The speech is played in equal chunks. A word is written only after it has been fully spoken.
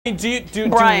Brian, do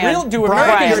Americans you know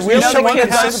really kids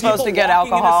want aren't supposed to get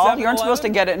alcohol. You aren't supposed to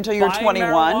get it until you're 21.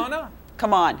 Marijuana?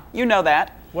 Come on, you know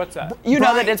that. What's that? You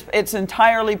know that it's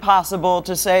entirely possible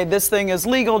to say this thing is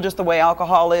legal just the way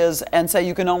alcohol is and say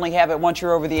you can only have it once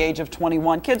you're over the age of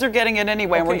 21. Kids are getting it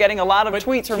anyway, and we're getting a lot of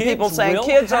tweets from people saying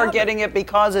kids are getting it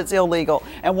because it's illegal.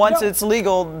 And once it's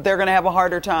legal, they're going to have a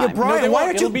harder time. Yeah, Brian, why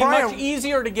don't you, It'll be much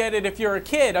easier to get it if you're a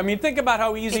kid. I mean, think about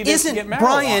how easy it is to get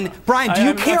marijuana. Brian, do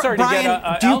you care?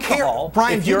 Do you care?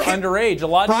 Brian, if you're underage, a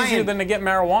lot easier than to get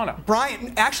marijuana.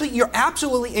 Brian, actually, you're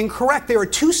absolutely incorrect. There are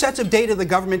two sets of data the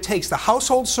government takes, the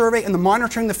household survey and the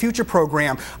Monitoring the Future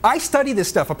program. I study this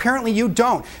stuff. Apparently you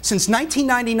don't. Since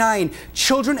 1999,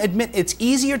 children admit it's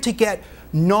easier to get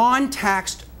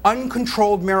non-taxed,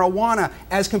 uncontrolled marijuana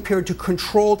as compared to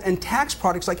controlled and taxed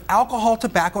products like alcohol,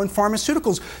 tobacco, and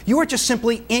pharmaceuticals. You are just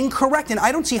simply incorrect, and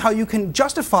I don't see how you can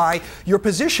justify your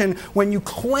position when you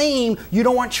claim you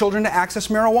don't want children to access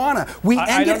marijuana.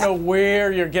 I don't know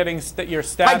where you're getting your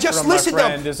stats I just from, listened, my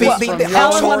friend. Though. Is this from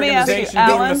your organization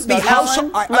doing the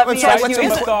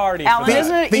study? Alan,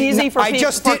 isn't it easy for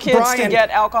kids to get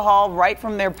alcohol right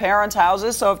from their parents'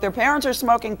 houses? So if their parents are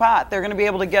smoking pot, they're going to be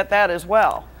able to get that as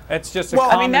well. It's just a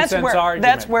common sense argument.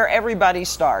 That's where everybody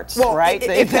starts, right?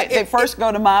 They first go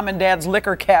to mom and dad's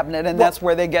liquor cabinet, and that's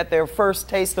where they get their first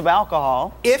taste of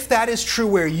alcohol. If that is true,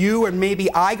 where you and maybe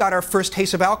I got our first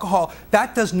taste of alcohol,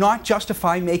 that does not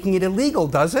justify making it illegal,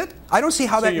 does it? I don't see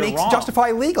how that makes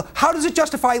justify illegal. How does it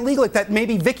justify illegal that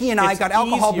maybe Vicky and I got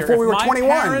alcohol before we were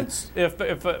 21?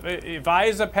 If I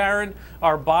as a parent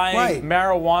are buying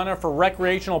marijuana for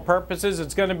recreational purposes,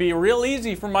 it's going to be real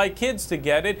easy for my kids to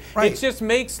get it. It just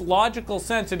makes logical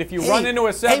sense that if you run into a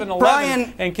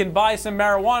 7-Eleven and can buy some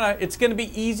marijuana, it's going to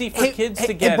be easy for kids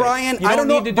to get it. You don't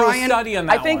need to do a study on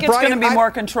that. I think it's going to be more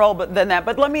control than that.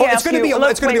 But let me ask you. It's going to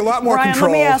be a lot more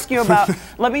control.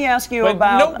 Let me ask you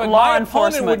about law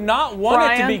enforcement. Would not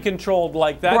want it to be controlled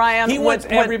like that. He wants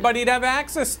everybody to have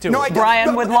access to it.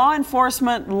 Brian, would law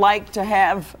enforcement like to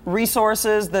have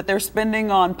resources that they're spending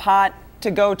on pot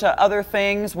to go to other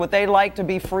things? Would they like to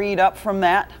be freed up from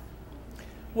that?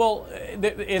 Well,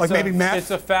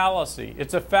 it's a fallacy.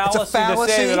 It's a fallacy to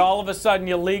say that all of a sudden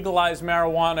you legalize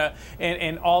marijuana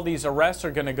and all these arrests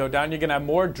are going to go down. You're going to have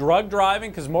more drug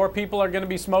driving because more people are going to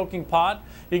be smoking pot.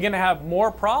 You're going to have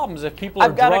more problems if people are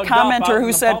drugged up. I've got a commenter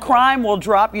who said crime will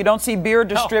drop. You don't see beer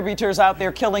distributors out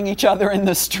there killing each other in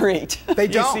the street. They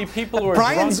don't. You see people who are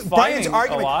drunk fighting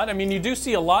a lot. I mean, you do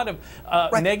see a lot of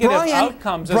negative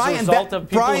outcomes as a result of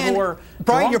people who are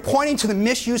Brian, you're pointing to the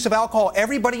misuse of alcohol.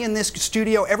 Everybody in this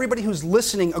studio, everybody who's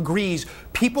listening agrees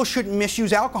people shouldn't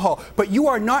misuse alcohol. But you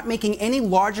are not making any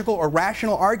logical or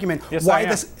rational argument why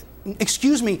this.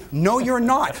 Excuse me, no you're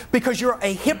not, because you're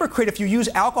a hypocrite if you use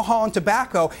alcohol and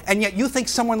tobacco, and yet you think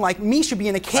someone like me should be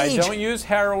in a cage. I don't use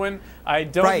heroin. I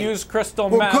don't use crystal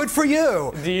meth. Well, good for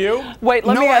you. Do you? Wait,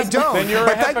 let me ask. No, I don't. Then you're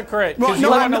a hypocrite, because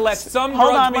you want to let some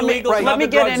drugs be legal and other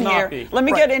drugs not be. Let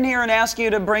me get in here and ask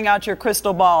you to bring out your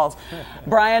crystal balls.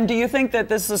 Brian, do you think that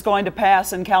this is going to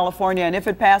pass in California? And if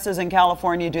it passes in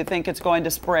California, do you think it's going to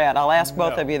spread? I'll ask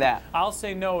both of you that. I'll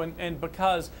say no, and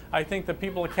because I think the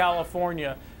people of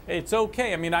California, it's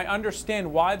okay. I mean, I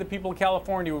understand why the people of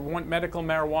California would want medical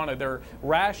marijuana. There are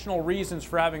rational reasons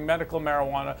for having medical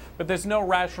marijuana, but there's no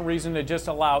rational reason to just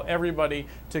allow everybody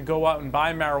to go out and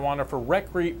buy marijuana for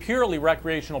purely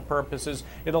recreational purposes.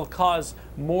 It'll cause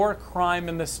more crime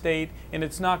in the state, and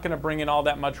it's not going to bring in all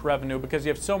that much revenue because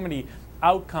you have so many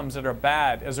outcomes that are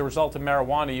bad as a result of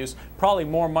marijuana use. Probably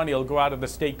more money will go out of the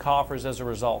state coffers as a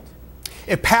result.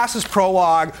 It passes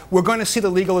prologue. We're going to see the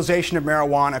legalization of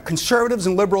marijuana. Conservatives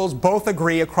and liberals both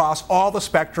agree across all the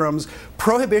spectrums.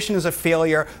 Prohibition is a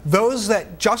failure. Those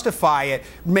that justify it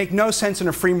make no sense in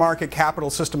a free market capital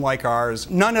system like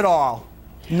ours. None at all.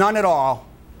 None at all.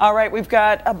 All right, we've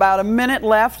got about a minute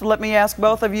left. Let me ask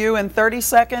both of you in 30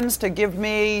 seconds to give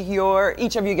me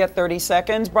each of you get 30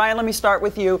 seconds. Brian, let me start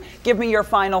with you. Give me your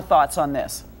final thoughts on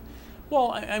this.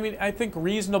 Well, I mean, I think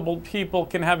reasonable people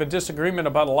can have a disagreement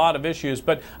about a lot of issues,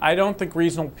 but I don't think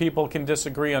reasonable people can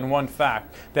disagree on one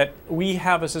fact, that we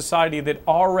have a society that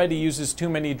already uses too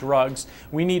many drugs.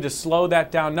 We need to slow that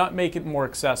down, not make it more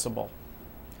accessible.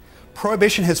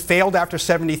 Prohibition has failed after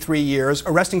 73 years,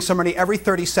 arresting somebody every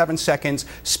 37 seconds,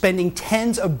 spending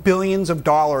tens of billions of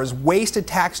dollars, wasted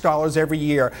tax dollars every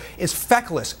year, is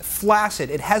feckless, flaccid.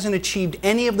 It hasn't achieved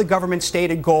any of the government's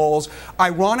stated goals.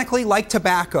 Ironically, like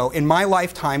tobacco, in my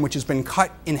lifetime, which has been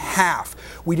cut in half,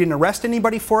 we didn't arrest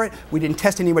anybody for it, we didn't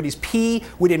test anybody's pee,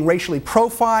 we didn't racially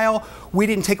profile, we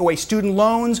didn't take away student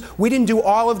loans, we didn't do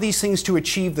all of these things to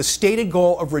achieve the stated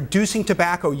goal of reducing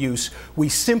tobacco use. We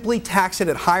simply tax it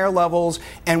at higher levels levels,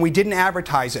 and we didn't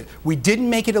advertise it. We didn't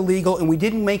make it illegal, and we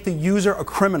didn't make the user a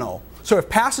criminal. So if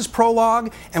passes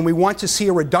Prologue and we want to see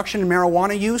a reduction in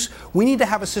marijuana use, we need to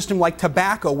have a system like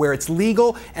tobacco where it's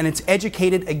legal and it's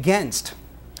educated against.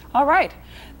 All right.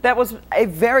 That was a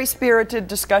very spirited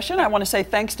discussion. I want to say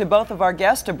thanks to both of our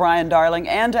guests, to Brian Darling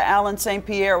and to Alan St.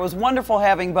 Pierre. It was wonderful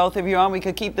having both of you on. We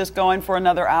could keep this going for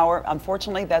another hour.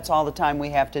 Unfortunately, that's all the time we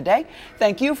have today.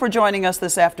 Thank you for joining us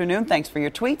this afternoon. Thanks for your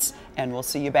tweets, and we'll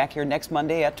see you back here next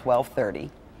Monday at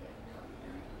 12:30.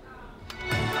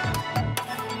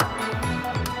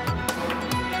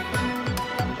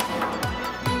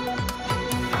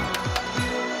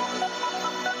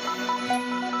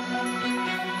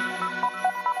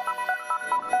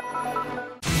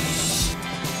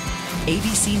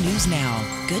 ABC News Now.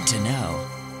 Good to know.